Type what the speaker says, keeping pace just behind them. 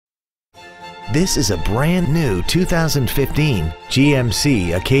This is a brand new 2015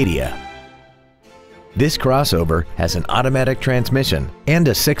 GMC Acadia. This crossover has an automatic transmission and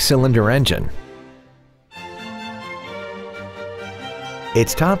a 6-cylinder engine.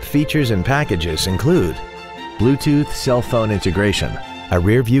 Its top features and packages include Bluetooth cell phone integration, a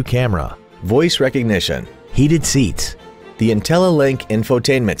rear-view camera, voice recognition, heated seats, the IntelliLink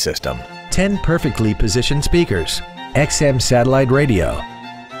infotainment system, 10 perfectly positioned speakers, XM satellite radio,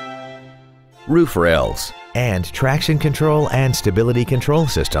 roof rails, and traction control and stability control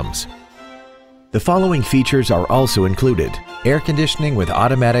systems. The following features are also included: air conditioning with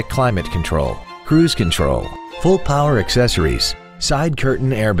automatic climate control, cruise control, full power accessories, side curtain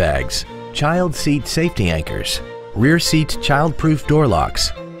airbags, child seat safety anchors, rear seat child-proof door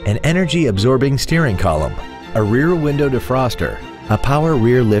locks, an energy-absorbing steering column, a rear window defroster, a power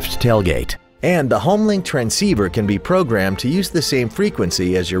rear lift tailgate, and the HomeLink transceiver can be programmed to use the same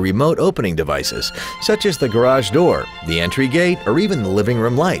frequency as your remote opening devices, such as the garage door, the entry gate, or even the living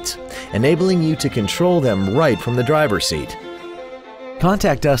room lights, enabling you to control them right from the driver's seat.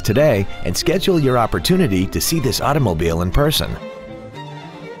 Contact us today and schedule your opportunity to see this automobile in person.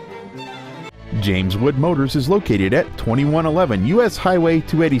 James Wood Motors is located at 2111 US Highway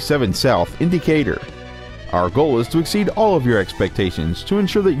 287 South in Decatur. Our goal is to exceed all of your expectations to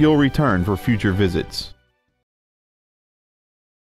ensure that you'll return for future visits.